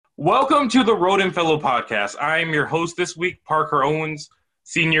Welcome to the Roden Fellow Podcast. I am your host this week, Parker Owens,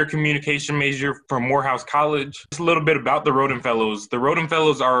 Senior Communication Major from Morehouse College. Just a little bit about the Roden Fellows. The Roden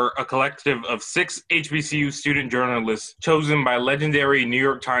Fellows are a collective of 6 HBCU student journalists chosen by legendary New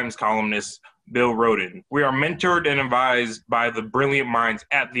York Times columnist Bill Roden. We are mentored and advised by the brilliant minds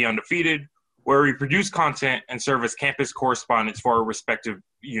at The Undefeated, where we produce content and serve as campus correspondents for our respective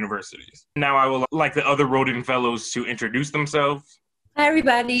universities. Now I would like the other Roden Fellows to introduce themselves. Hi,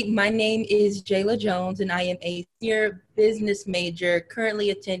 everybody. My name is Jayla Jones, and I am a senior business major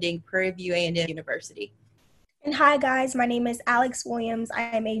currently attending Prairie View A&M University. And hi, guys. My name is Alex Williams. I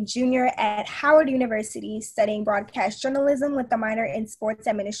am a junior at Howard University studying broadcast journalism with a minor in sports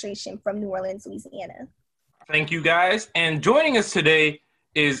administration from New Orleans, Louisiana. Thank you, guys. And joining us today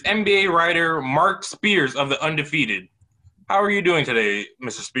is NBA writer Mark Spears of The Undefeated. How are you doing today,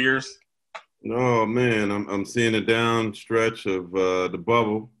 Mr. Spears? Oh, man, I'm seeing a down stretch of the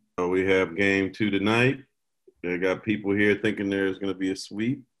bubble. We have game 2 tonight. I got people here thinking there's going to be a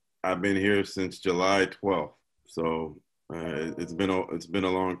sweep. I've been here since July 12th, so it's been a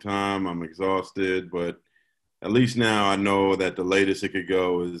long time. I'm exhausted, but at least now I know that the latest it could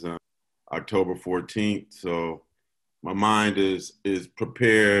go is October 14th. So my mind is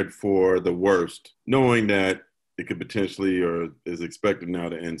prepared for the worst, knowing that it could potentially or is expected now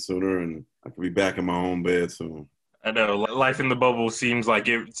to end sooner, and I could be back in my own bed soon. I know. Life in the bubble seems like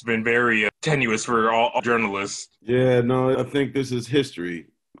it's been very tenuous for all journalists. Yeah, no, I think this is history.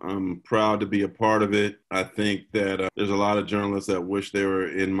 I'm proud to be a part of it. I think that there's a lot of journalists that wish they were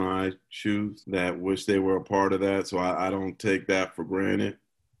in my shoes, that wish they were a part of that, so I don't take that for granted.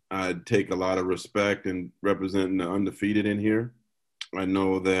 I take a lot of respect in representing the Undefeated in here. I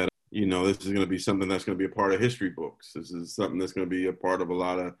know that this is going to be something that's going to be a part of history books. This is something that's going to be a part of a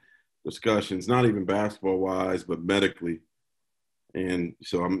lot of discussions, not even basketball-wise, but medically. And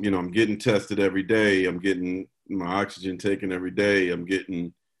so I'm getting tested every day. I'm getting my oxygen taken every day. I'm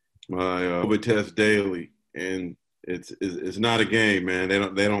getting my COVID test daily. And it's not a game, man.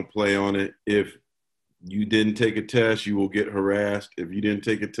 They don't play on it. If you didn't take a test, you will get harassed. If you didn't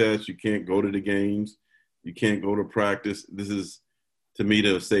take a test, you can't go to the games. You can't go to practice. This is, to me,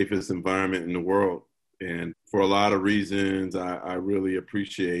 the safest environment in the world. And for a lot of reasons, I really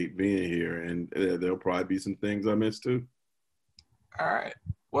appreciate being here. And there'll probably be some things I miss too. All right.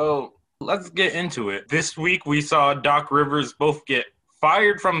 Well, let's get into it. This week, we saw Doc Rivers both get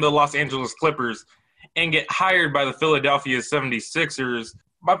fired from the Los Angeles Clippers and get hired by the Philadelphia 76ers.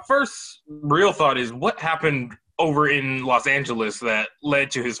 My first real thought is, what happened over in Los Angeles that led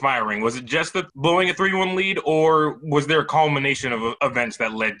to his firing? Was it just the blowing a 3-1 lead, or was there a culmination of events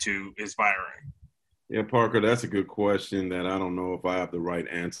that led to his firing? Yeah, Parker, that's a good question that I don't know if I have the right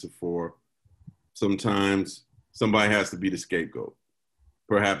answer for. Sometimes somebody has to be the scapegoat.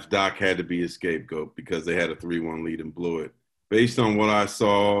 Perhaps Doc had to be a scapegoat because they had a 3-1 lead and blew it. Based on what I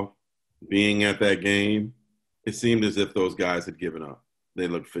saw being at that game, it seemed as if those guys had given up. They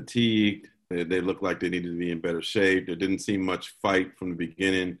looked fatigued. They looked like they needed to be in better shape. There didn't seem much fight from the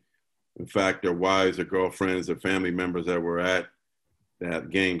beginning. In fact, their wives, their girlfriends, their family members that were at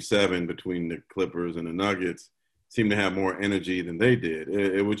that game 7 between the Clippers and the Nuggets seemed to have more energy than they did.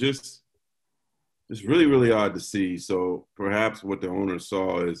 It was just really, really odd to see. So perhaps what the owners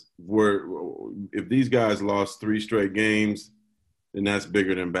saw is, if these guys lost 3 straight games, then that's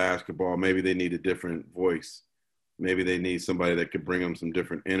bigger than basketball. Maybe they need a different voice. Maybe they need somebody that could bring them some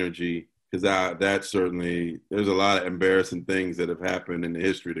different energy. Because that certainly, there's a lot of embarrassing things that have happened in the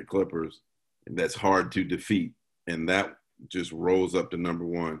history of the Clippers that's hard to defeat. And that just rolls up to number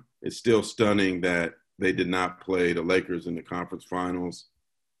 1. It's still stunning that they did not play the Lakers in the conference finals.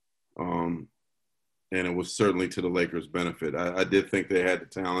 And it was certainly to the Lakers' benefit. I did think they had the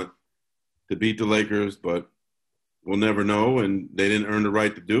talent to beat the Lakers, but we'll never know. And they didn't earn the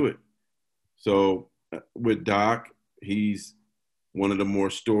right to do it. So with Doc, he's one of the more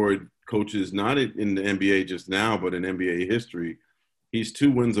storied coaches, not in the NBA just now, but in NBA history. He's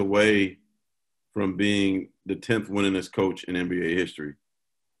 2 wins away from being the 10th winningest coach in NBA history.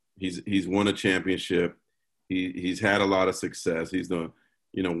 He's won a championship. He's had a lot of success. He's the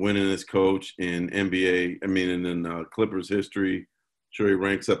winningest coach in Clippers history. I'm sure he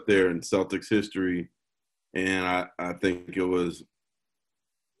ranks up there in Celtics history. And I think it was,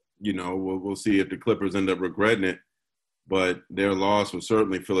 we'll see if the Clippers end up regretting it. But their loss was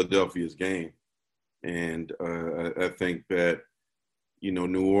certainly Philadelphia's game. And I think that,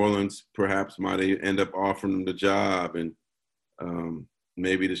 New Orleans perhaps might end up offering them the job. And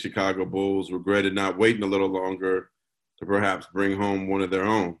maybe the Chicago Bulls regretted not waiting a little longer to perhaps bring home one of their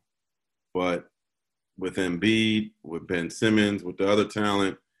own. But with Embiid, with Ben Simmons, with the other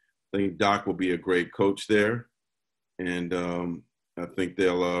talent, I think Doc will be a great coach there, and I think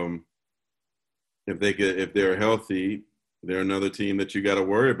they'll if they're healthy, they're another team that you got to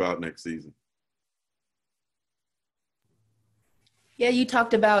worry about next season. Yeah, you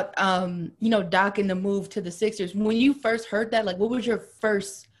talked about Doc and the move to the Sixers. When you first heard that, like, what was your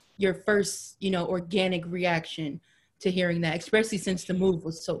first organic reaction to hearing that, especially since the move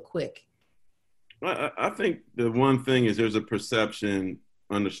was so quick? I think the one thing is there's a perception,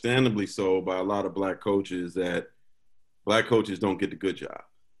 understandably so, by a lot of black coaches that black coaches don't get the good job.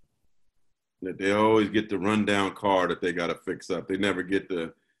 That they always get the rundown car that they got to fix up. They never get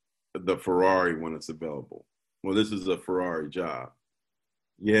the Ferrari when it's available. Well, this is a Ferrari job.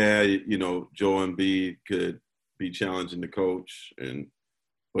 Yeah, Joel Embiid could be challenging the coach,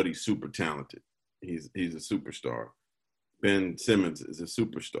 but he's super talented. He's a superstar. Ben Simmons is a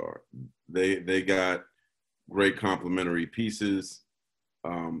superstar. They got great complementary pieces.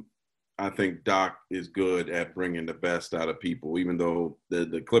 I think Doc is good at bringing the best out of people, even though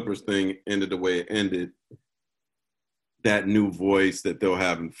the Clippers thing ended the way it ended. That new voice that they'll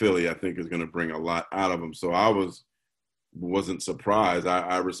have in Philly, I think, is going to bring a lot out of them. So I wasn't surprised.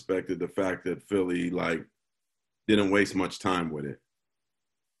 I respected the fact that Philly didn't waste much time with it.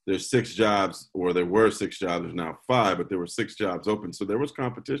 There's 6 jobs, or there were 6 jobs. There's now 5, but there were 6 jobs open, so there was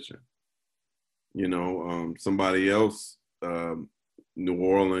competition. Somebody else, New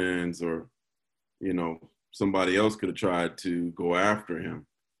Orleans, or somebody else could have tried to go after him.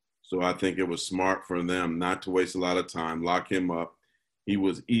 So I think it was smart for them not to waste a lot of time, lock him up. He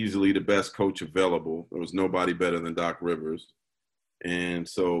was easily the best coach available. There was nobody better than Doc Rivers. And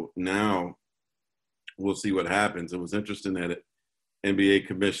so now we'll see what happens. It was interesting that NBA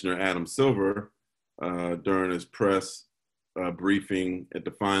Commissioner Adam Silver, during his press briefing at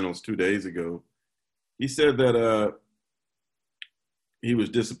the finals 2 days ago, he said that he was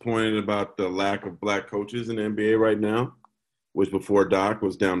disappointed about the lack of black coaches in the NBA right now, which before Doc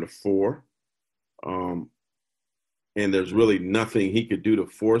was down to 4. And there's really nothing he could do to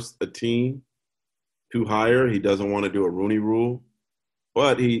force a team to hire. He doesn't want to do a Rooney Rule,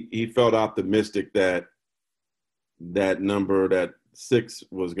 but he felt optimistic that number, that 6,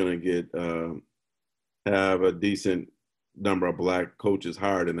 was going to have a decent number of black coaches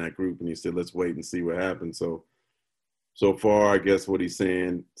hired in that group. And he said, let's wait and see what happens. So far, I guess what he's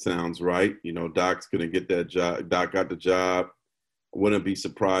saying sounds right. Doc's going to get that job. Doc got the job. Wouldn't be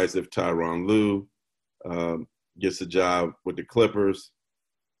surprised if Tyronn Lue gets a job with the Clippers,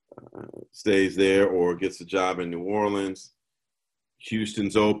 stays there, or gets a job in New Orleans.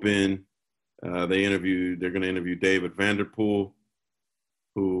 Houston's open. They're going to interview David Vanderpool,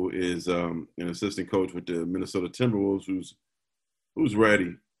 who is an assistant coach with the Minnesota Timberwolves, who's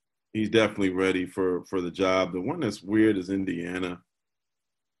ready. He's definitely ready for the job. The one that's weird is Indiana.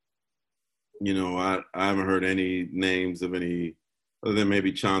 I haven't heard any names of any, other than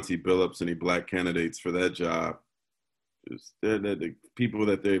maybe Chauncey Billups, any black candidates for that job. Just the people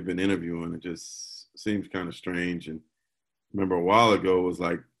that they've been interviewing, it just seems kind of strange. And remember a while ago,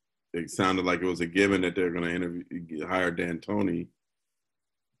 it sounded like it was a given that they're going to hire D'Antoni,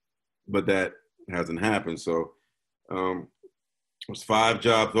 but that hasn't happened. So there's 5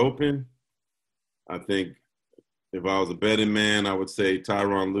 jobs open. I think if I was a betting man, I would say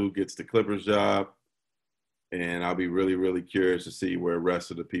Tyronn Lue gets the Clippers job, and I'll be really, really curious to see where the rest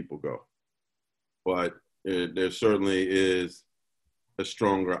of the people go. But there certainly is a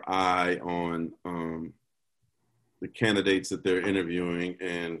stronger eye on the candidates that they're interviewing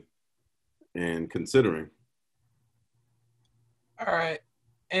and considering. All right.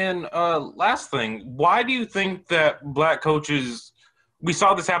 And last thing, why do you think that black coaches, we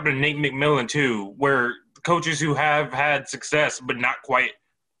saw this happen to Nate McMillan too, where coaches who have had success but not quite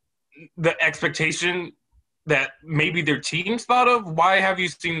the expectation that maybe their teams thought of, why have you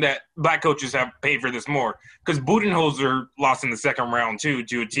seen that black coaches have paid for this more? Because Budenholzer lost in the second round too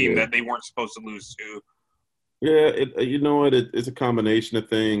to a team that they weren't supposed to lose to. Yeah, it's a combination of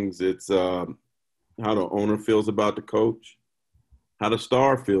things. It's how the owner feels about the coach, how the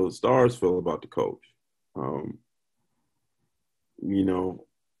stars feel about the coach.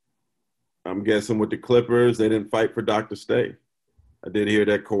 I'm guessing with the Clippers, they didn't fight for Doc to stay. I did hear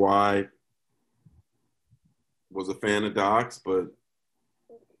that Kawhi was a fan of Doc's, but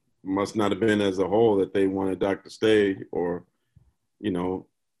must not have been as a whole that they wanted Doc to stay, or,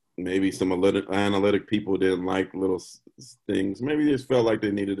 maybe some analytic people didn't like little things. Maybe they just felt like they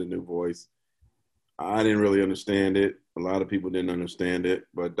needed a new voice. I didn't really understand it. A lot of people didn't understand it,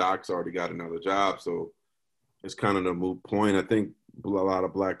 but Doc's already got another job, so it's kind of a moot point. I think a lot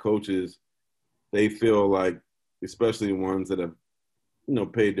of black coaches, they feel like, especially ones that have,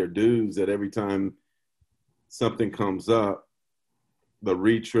 paid their dues, that every time something comes up, the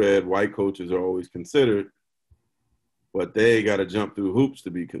retread, white coaches are always considered, but they got to jump through hoops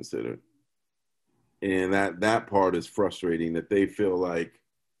to be considered. And that part is frustrating, that they feel like,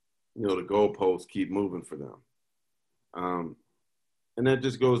 the goalposts keep moving for them. And that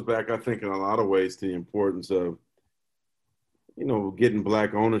just goes back, I think, in a lot of ways to the importance of, getting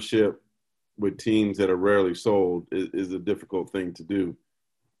Black ownership with teams that are rarely sold is a difficult thing to do.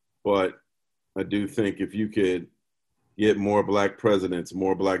 But I do think if you could get more Black presidents,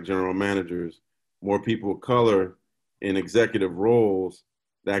 more Black general managers, more people of color in executive roles,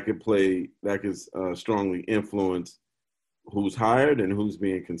 that could strongly influence who's hired and who's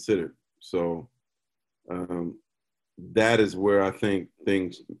being considered. So that is where I think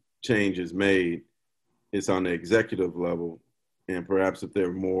change is made. It's on the executive level. And perhaps if there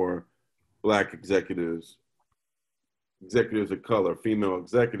are more Black executives of color, female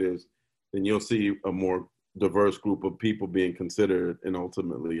executives, then you'll see a more diverse group of people being considered and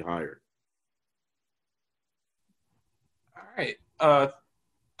ultimately hired. All right.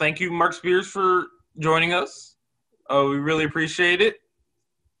 Thank you, Mark Spears, for joining us. We really appreciate it.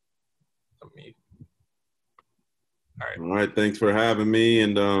 All right. Thanks for having me,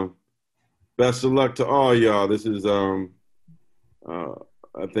 and best of luck to all y'all. This is, I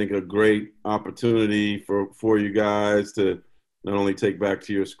think, a great opportunity for you guys to not only take back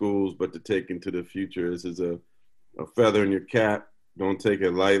to your schools, but to take into the future. This is a feather in your cap. Don't take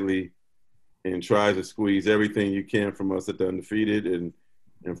it lightly, and try to squeeze everything you can from us at the Undefeated and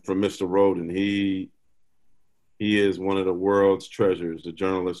from Mr. Roden. He is one of the world's treasures, the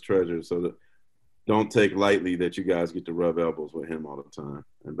journalist treasure. So don't take lightly that you guys get to rub elbows with him all the time.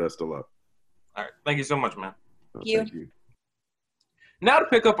 And best of luck. All right. Thank you so much, man. Thank you. Now to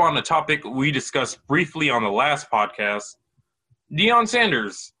pick up on the topic we discussed briefly on the last podcast, Deion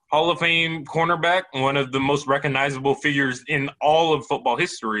Sanders, Hall of Fame cornerback, one of the most recognizable figures in all of football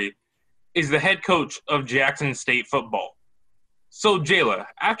history, is the head coach of Jackson State football. So, Jayla,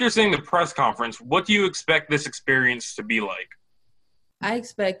 after seeing the press conference, what do you expect this experience to be like? I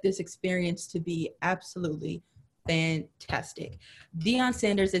expect this experience to be absolutely fantastic. Deion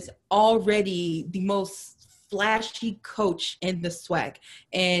Sanders is already the most flashy coach in the SWAC.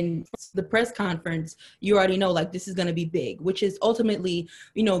 And the press conference, you already know, like, this is going to be big, which is ultimately,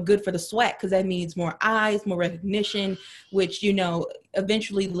 good for the SWAC, because that means more eyes, more recognition, which,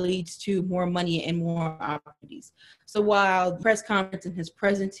 eventually leads to more money and more opportunities. So while the press conference and his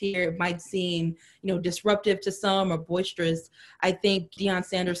presence here might seem, disruptive to some or boisterous, I think Deion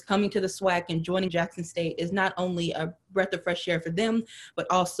Sanders coming to the SWAC and joining Jackson State is not only a breath of fresh air for them, but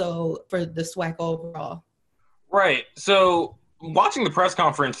also for the SWAC overall. Right. So watching the press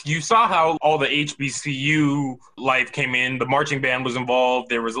conference, you saw how all the HBCU life came in. The marching band was involved.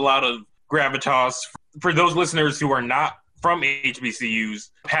 There was a lot of gravitas. For those listeners who are not from HBCUs,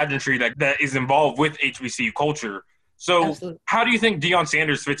 pageantry that is involved with HBCU culture. So Absolutely. How do you think Deion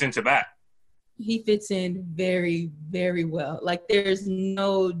Sanders fits into that? He fits in very, very well. Like, there's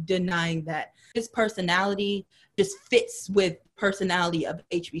no denying that. His personality just fits with personality of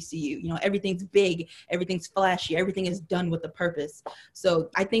HBCU. Everything's big, everything's flashy, everything is done with a purpose.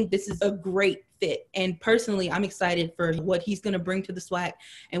 So I think this is a great fit. And personally, I'm excited for what he's going to bring to the SWAC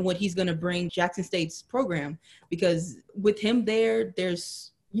and what he's going to bring Jackson State's program, because with him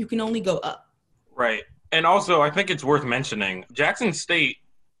you can only go up. Right. And also, I think it's worth mentioning, Jackson State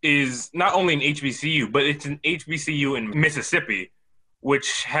is not only an HBCU, but it's an HBCU in Mississippi,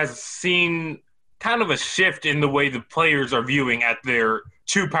 which has seen kind of a shift in the way the players are viewing at their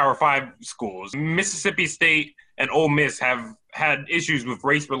two Power 5 schools. Mississippi State and Ole Miss have had issues with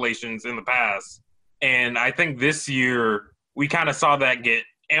race relations in the past. And I think this year we kind of saw that get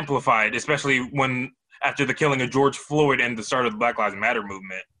amplified, especially after the killing of George Floyd and the start of the Black Lives Matter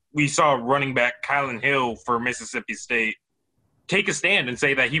movement. We saw running back Kylan Hill for Mississippi State take a stand and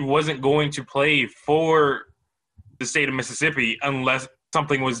say that he wasn't going to play for the state of Mississippi unless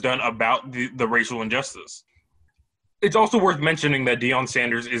something was done about the racial injustice. It's also worth mentioning that Deion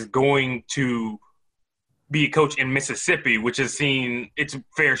Sanders is going to be a coach in Mississippi, which has seen its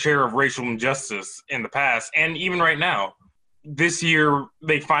fair share of racial injustice in the past, and even right now. This year,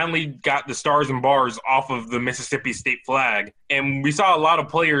 they finally got the stars and bars off of the Mississippi State flag, and we saw a lot of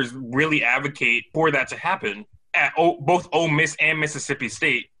players really advocate for that to happen at both Ole Miss and Mississippi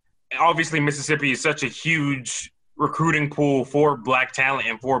State. Obviously, Mississippi is such a huge recruiting pool for Black talent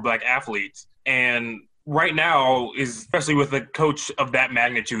and for Black athletes. And right now, especially with a coach of that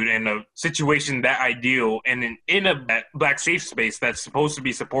magnitude and a situation that ideal and in a Black safe space that's supposed to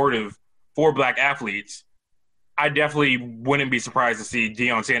be supportive for Black athletes, I definitely wouldn't be surprised to see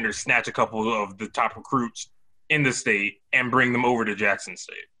Deion Sanders snatch a couple of the top recruits in the state and bring them over to Jackson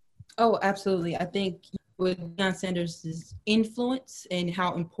State. Oh, absolutely. I think with Deion Sanders' influence and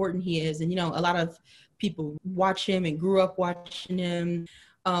how important he is, and, a lot of people watch him and grew up watching him.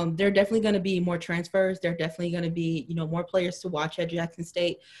 There are definitely going to be more transfers. There are definitely going to be, more players to watch at Jackson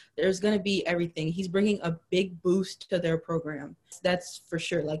State. There's going to be everything. He's bringing a big boost to their program. That's for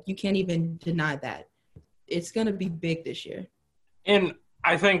sure. Like, you can't even deny that. It's going to be big this year. And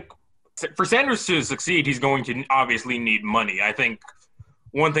I think for Sanders to succeed, he's going to obviously need money. I think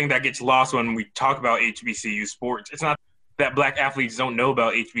one thing that gets lost when we talk about HBCU sports, it's not that Black athletes don't know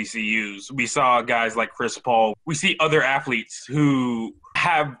about HBCUs. We saw guys like Chris Paul. We see other athletes who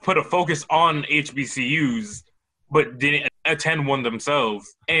have put a focus on HBCUs but didn't attend one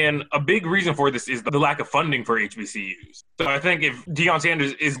themselves. And a big reason for this is the lack of funding for HBCUs. So I think if Deion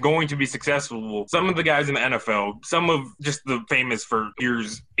Sanders is going to be successful, some of the guys in the NFL, some of just the famous for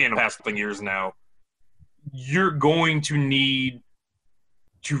years in the past couple of years now, you're going to need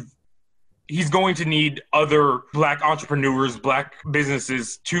to – he's going to need other Black entrepreneurs, Black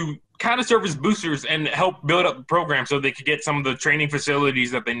businesses to kind of serve as boosters and help build up the program so they could get some of the training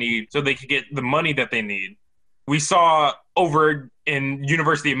facilities that they need, so they could get the money that they need. We saw over in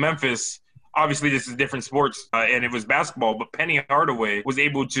University of Memphis, obviously this is different sports and it was basketball, but Penny Hardaway was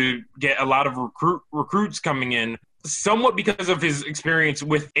able to get a lot of recruits coming in, somewhat because of his experience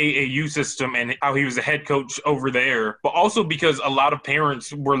with AAU system and how he was a head coach over there, but also because a lot of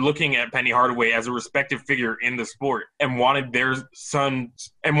parents were looking at Penny Hardaway as a respected figure in the sport and wanted their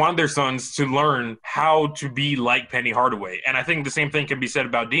sons to learn how to be like Penny Hardaway. And I think the same thing can be said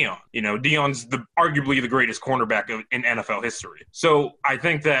about Deion. Deion's arguably the greatest cornerback in NFL history. So I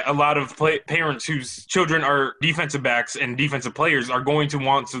think that a lot of parents whose children are defensive backs and defensive players are going to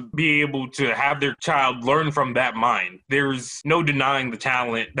want to be able to have their child learn from that mind. There's no denying the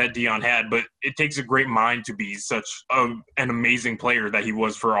talent that Deion had, but it takes a great mind to be such an amazing player that he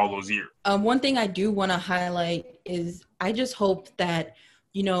was for all those years. One thing I do want to highlight is I just hope that,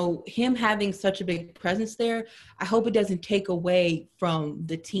 him having such a big presence there, I hope it doesn't take away from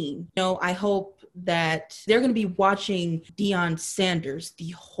the team. I hope that they're going to be watching Deion Sanders the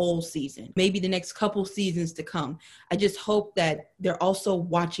whole season, maybe the next couple seasons to come. I just hope that they're also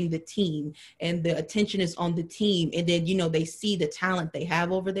watching the team and the attention is on the team. And then, they see the talent they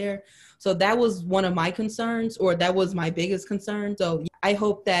have over there. So that was one of my concerns, or that was my biggest concern. So I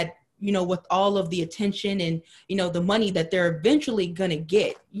hope that, with all of the attention and, the money that they're eventually going to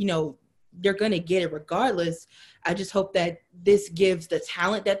get, they're going to get it regardless. I just hope that this gives the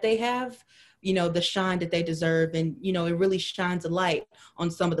talent that they have, the shine that they deserve. And, it really shines a light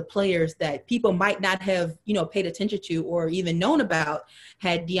on some of the players that people might not have, paid attention to or even known about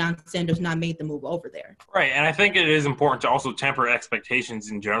had Deion Sanders not made the move over there. Right. And I think it is important to also temper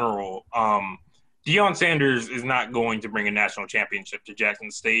expectations in general. Deion Sanders is not going to bring a national championship to Jackson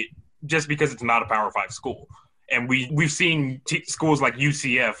State just because it's not a Power 5 school. And we've seen schools like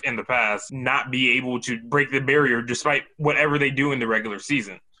UCF in the past not be able to break the barrier despite whatever they do in the regular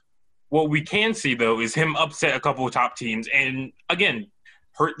season. What we can see, though, is him upset a couple of top teams and, again,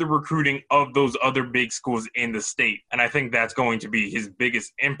 hurt the recruiting of those other big schools in the state. And I think that's going to be his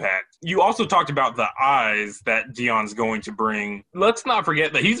biggest impact. You also talked about the eyes that Deion's going to bring. Let's not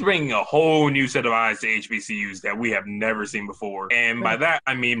forget that he's bringing a whole new set of eyes to HBCUs that we have never seen before. And by that,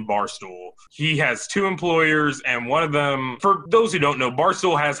 I mean Barstool. He has two employers, and one of them, for those who don't know,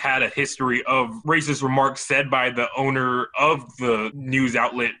 Barstool has had a history of racist remarks said by the owner of the news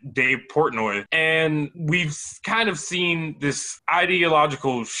outlet, Dave Portnoy. And we've kind of seen this ideological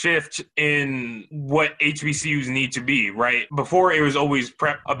shift in what HBCUs need to be, right? Before, it was always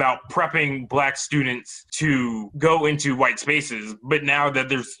about prepping Black students to go into white spaces. But now that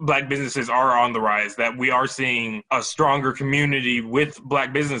there's Black businesses are on the rise, that we are seeing a stronger community with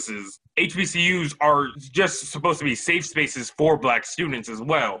Black businesses, HBCUs are just supposed to be safe spaces for Black students as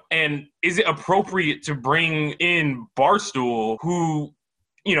well. And is it appropriate to bring in Barstool, who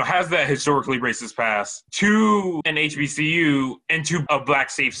has that historically racist past, to an HBCU into a Black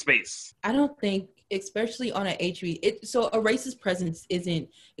safe space? I don't think, especially on an so a racist presence isn't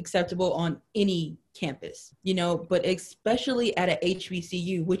acceptable on any campus, but especially at a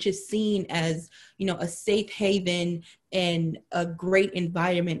HBCU, which is seen as, a safe haven and a great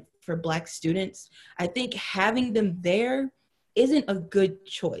environment for Black students. I think having them there isn't a good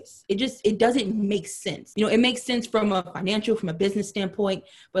choice. It doesn't make sense. It makes sense from a financial, from a business standpoint,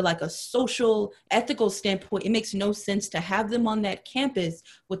 but like a social, ethical standpoint, it makes no sense to have them on that campus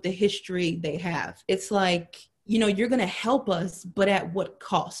with the history they have. It's like, you're going to help us, but at what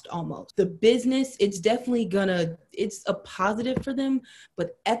cost almost? The business, it's definitely it's a positive for them,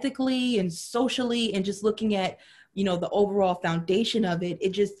 but ethically and socially and just looking at, the overall foundation of it,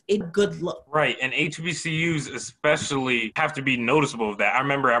 it good look. Right. And HBCUs especially have to be noticeable of that. I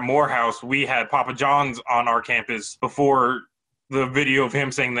remember at Morehouse, we had Papa John's on our campus before the video of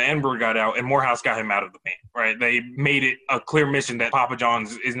him saying the N-word got out, and Morehouse got him out of the paint, right? They made it a clear mission that Papa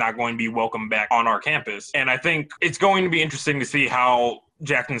John's is not going to be welcome back on our campus. And I think it's going to be interesting to see how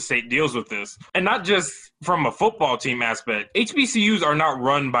Jackson State deals with this. And not just from a football team aspect. HBCUs are not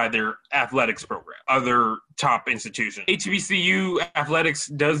run by their athletics program, other top institutions. HBCU athletics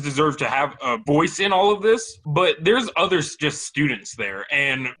does deserve to have a voice in all of this, but there's others just students there.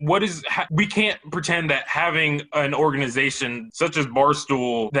 And we can't pretend that having an organization such as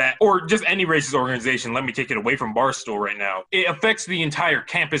Barstool or just any racist organization, let me take it away from Barstool right now, it affects the entire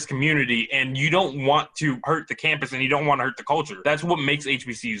campus community, and you don't want to hurt the campus and you don't want to hurt the culture. That's what makes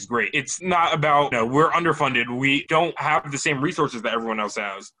HBCUs great. It's not about, we're underfunded. We don't have the same resources that everyone else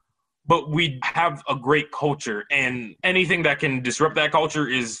has. But we have a great culture, and anything that can disrupt that culture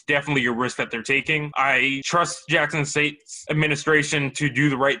is definitely a risk that they're taking. I trust Jackson State's administration to do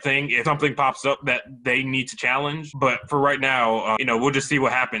the right thing if something pops up that they need to challenge. But for right now, we'll just see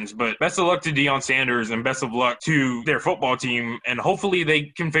what happens. But best of luck to Deion Sanders and best of luck to their football team. And hopefully they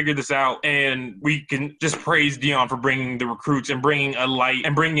can figure this out, and we can just praise Deion for bringing the recruits and bringing a light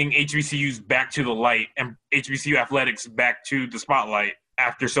and bringing HBCUs back to the light and HBCU athletics back to the spotlight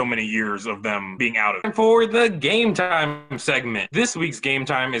after so many years of them being out of it. For the Game Time segment, this week's Game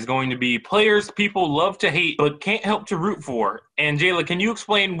Time is going to be players people love to hate but can't help to root for. And Jayla, can you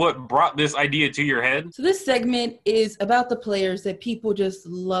explain what brought this idea to your head? So this segment is about the players that people just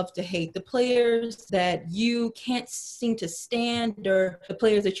love to hate, the players that you can't seem to stand, or the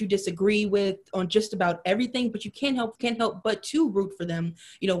players that you disagree with on just about everything, but you can't help but to root for them,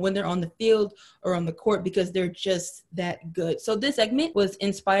 when they're on the field or on the court, because they're just that good. So this segment was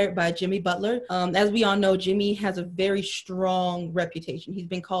inspired by Jimmy Butler. As we all know, Jimmy has a very strong reputation. He's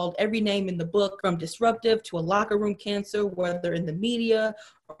been called every name in the book, from disruptive to a locker room cancer, whether in the media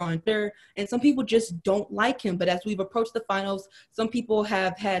or on Twitter. And some people just don't like him. But as we've approached the finals, some people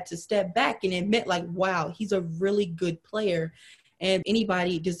have had to step back and admit, wow, he's a really good player, and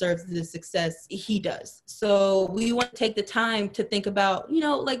anybody deserves the success he does. So we want to take the time to think about,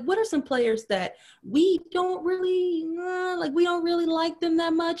 what are some players that we don't really like them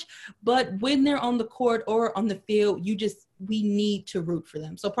that much, but when they're on the court or on the field, we need to root for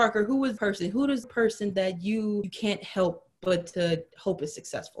them. So Parker, who is the person that you can't help but to hope is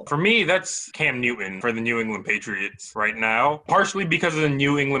successful? For me, that's Cam Newton for the New England Patriots right now, partially because of the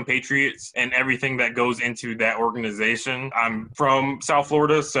New England Patriots and everything that goes into that organization. I'm from South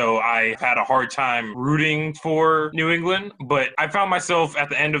Florida, so I had a hard time rooting for New England, but I found myself at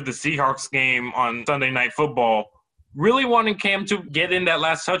the end of the Seahawks game on Sunday Night Football really wanting Cam to get in that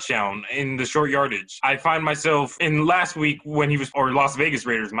last touchdown in the short yardage. I find myself in last week when Las Vegas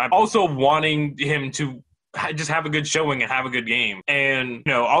Raiders, also wanting him to just have a good showing and have a good game. And,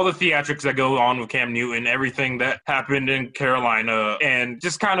 all the theatrics that go on with Cam Newton, everything that happened in Carolina, and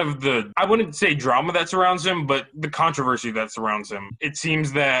just kind of I wouldn't say drama that surrounds him, but the controversy that surrounds him. It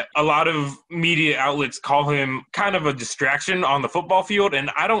seems that a lot of media outlets call him kind of a distraction on the football field,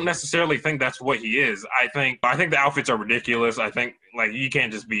 and I don't necessarily think that's what he is. I think the outfits are ridiculous. I think, you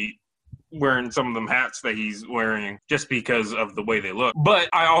can't just be wearing some of them hats that he's wearing just because of the way they look. But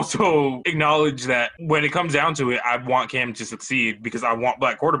I also acknowledge that when it comes down to it, I want Cam to succeed because I want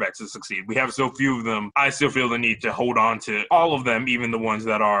black quarterbacks to succeed. We have so few of them. I still feel the need to hold on to all of them, even the ones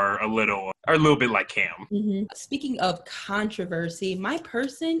that are a little bit like Cam. Mm-hmm. Speaking of controversy, my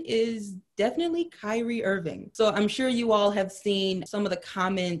person is definitely Kyrie Irving. So I'm sure you all have seen some of the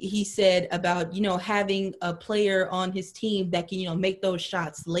comments he said about, having a player on his team that can, make those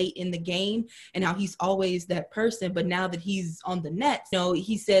shots late in the game, and how he's always that person. But now that he's on the Nets,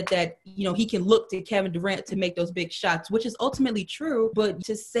 he said that, he can look to Kevin Durant to make those big shots, which is ultimately true. But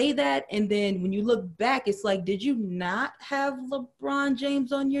to say that, and then when you look back, it's like, did you not have LeBron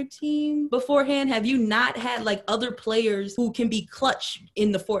James on your team beforehand? Have you not had other players who can be clutch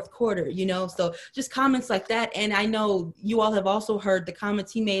in the fourth quarter, So just comments like that. And I know you all have also heard the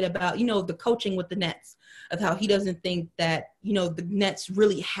comments he made about, the coaching with the Nets, of how he doesn't think that the Nets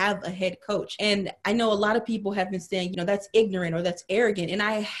really have a head coach. And I know a lot of people have been saying, that's ignorant or that's arrogant. And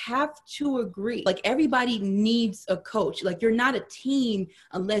I have to agree. Like, everybody needs a coach. Like, you're not a team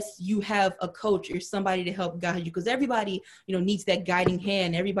unless you have a coach or somebody to help guide you, because everybody, needs that guiding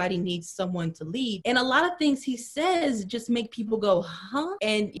hand. Everybody needs someone to lead. And a lot of things he says just make people go, huh?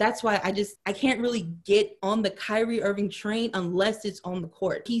 And that's why I can't really get on the Kyrie Irving train unless it's on the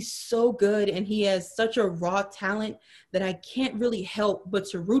court. He's so good and he has such a raw talent that I can't really help but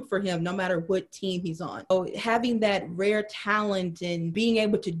to root for him no matter what team he's on. So having that rare talent and being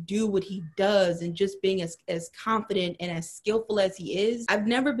able to do what he does and just being as confident and as skillful as he is, I've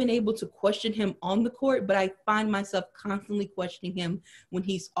never been able to question him on the court, but I find myself constantly questioning him when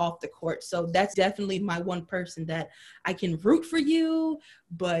he's off the court. So that's definitely my one person that I can root for you,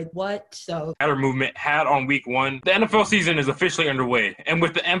 but what? So Matter movement had on week 1. The NFL season is officially underway, and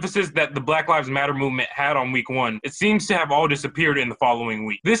with the emphasis that the Black Lives Matter movement had on week 1, it seems to have all disappeared in the following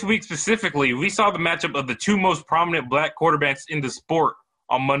week. This week specifically, we saw the matchup of the two most prominent black quarterbacks in the sport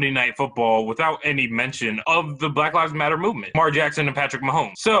on Monday Night Football without any mention of the Black Lives Matter movement, Lamar Jackson and Patrick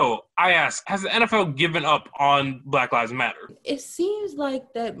Mahomes. So I ask, has the NFL given up on Black Lives Matter? It seems like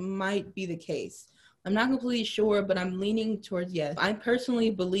that might be the case. I'm not completely sure, but I'm leaning towards yes. I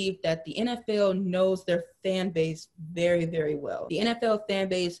personally believe that the NFL knows their fan base very, very well. The NFL fan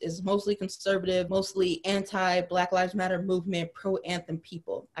base is mostly conservative, mostly anti-Black Lives Matter movement, pro-anthem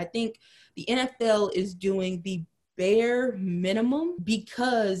people. I think the NFL is doing the bare minimum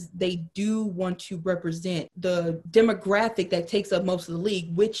because they do want to represent the demographic that takes up most of the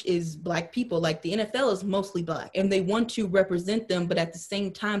league, which is black people. Like, the NFL is mostly black and they want to represent them, but at the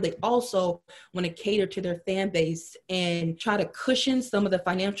same time they also want to cater to their fan base and try to cushion some of the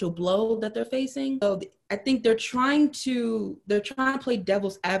financial blow that they're facing. So I think they're trying to play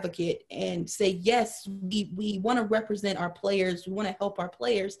devil's advocate and say, yes, we want to represent our players, we want to help our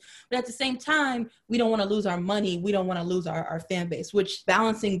players, but at the same time, we don't want to lose our money, we don't want to lose our fan base, which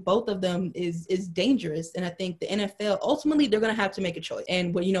balancing both of them is dangerous. And I think the NFL, ultimately, they're going to have to make a choice.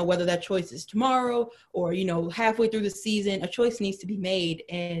 And whether that choice is tomorrow or, halfway through the season, a choice needs to be made.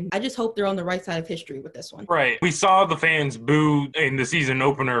 And I just hope they're on the right side of history with this one. Right. We saw the fans boo in the season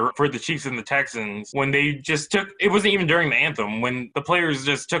opener for the Chiefs and the Texans when they just it wasn't even during the anthem, when the players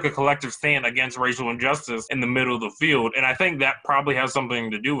just took a collective stand against racial injustice in the middle of the field. And I think that probably has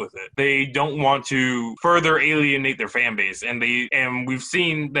something to do with it. They don't want to further alienate their fan base. And we've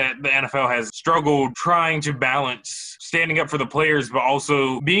seen that the NFL has struggled trying to balance standing up for the players, but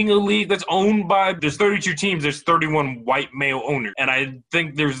also being a league that's owned by, there's 32 teams, there's 31 white male owners. And I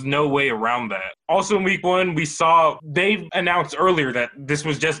think there's no way around that. Also in week 1, we saw they announced earlier that this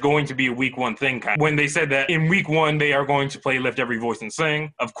was just going to be a week 1 thing, when they said that in week 1 they are going to play Lift Every Voice and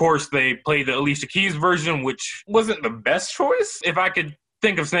Sing. Of course, they played the Alicia Keys version, which wasn't the best choice. If I could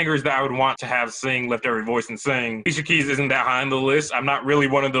think of singers that I would want to have sing Lift Every Voice and Sing, Alicia Keys isn't that high on the list. I'm not really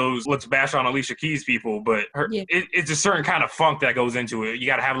one of those let's bash on Alicia Keys people, but it's a certain kind of funk that goes into it. You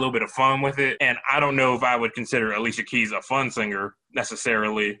got to have a little bit of fun with it, and I don't know if I would consider Alicia Keys a fun singer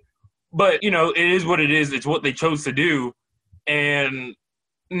necessarily. But, it is what it is. It's what they chose to do. And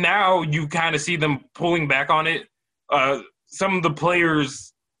now you kind of see them pulling back on it. Some of the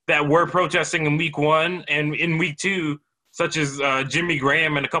players that were protesting in week 1 and in week 2, such as Jimmy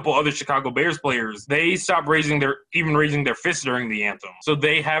Graham and a couple other Chicago Bears players, they stopped raising their fists during the anthem. So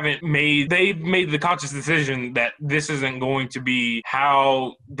they've made the conscious decision that this isn't going to be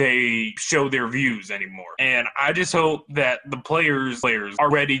how they show their views anymore. And I just hope that the players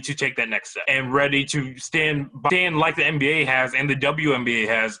are ready to take that next step and ready to stand like the NBA has and the WNBA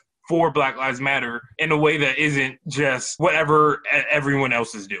has for Black Lives Matter in a way that isn't just whatever everyone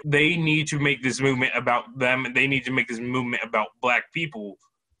else is doing. They need to make this movement about them, and they need to make this movement about black people,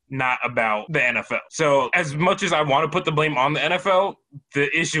 not about the NFL. So as much as I want to put the blame on the NFL, the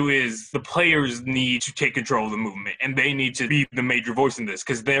issue is the players need to take control of the movement, and they need to be the major voice in this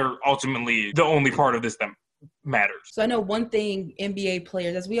because they're ultimately the only part of this that matters. So I know one thing, NBA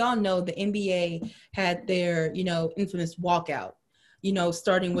players, as we all know, the NBA had their, infamous walkout,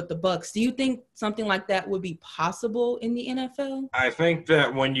 starting with the Bucks. Do you think something like that would be possible in the NFL? I think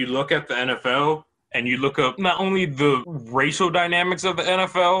that when you look at the NFL and you look up not only the racial dynamics of the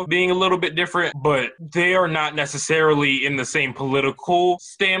NFL being a little bit different, but they are not necessarily in the same political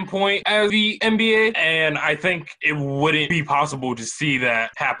standpoint as the NBA. And I think it wouldn't be possible to see that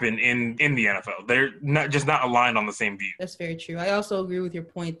happen in the NFL. They're not aligned on the same view. That's very true. I also agree with your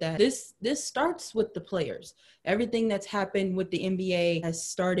point that this starts with the players. Everything that's happened with the NBA has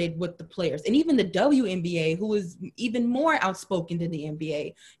started with the players. And even the WNBA, who is even more outspoken than the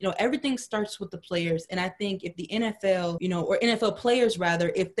NBA, everything starts with the players. players. And I think if the NFL, or NFL players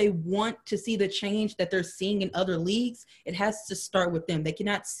rather, if they want to see the change that they're seeing in other leagues, it has to start with them. They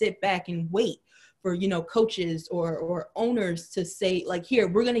cannot sit back and wait for, coaches or owners to say, like, here,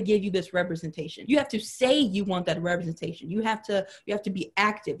 we're going to give you this representation. You have to say you want that representation. You have to be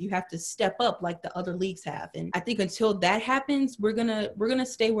active. You have to step up like the other leagues have. And I think until that happens, we're going to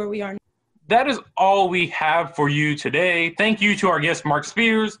stay where we are now. That is all we have for you today. Thank you to our guest, Mark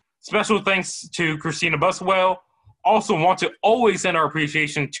Spears. Special thanks to Christina Buswell. Also want to always send our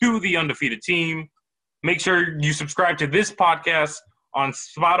appreciation to the undefeated team. Make sure you subscribe to this podcast on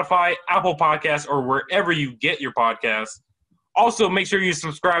Spotify, Apple Podcasts, or wherever you get your podcasts. Also, make sure you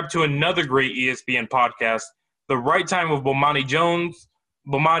subscribe to another great ESPN podcast, The Right Time with Bomani Jones.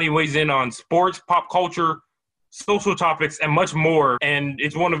 Bomani weighs in on sports, pop culture, social topics, and much more, and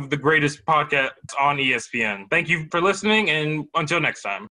it's one of the greatest podcasts on ESPN. Thank you for listening, and until next time.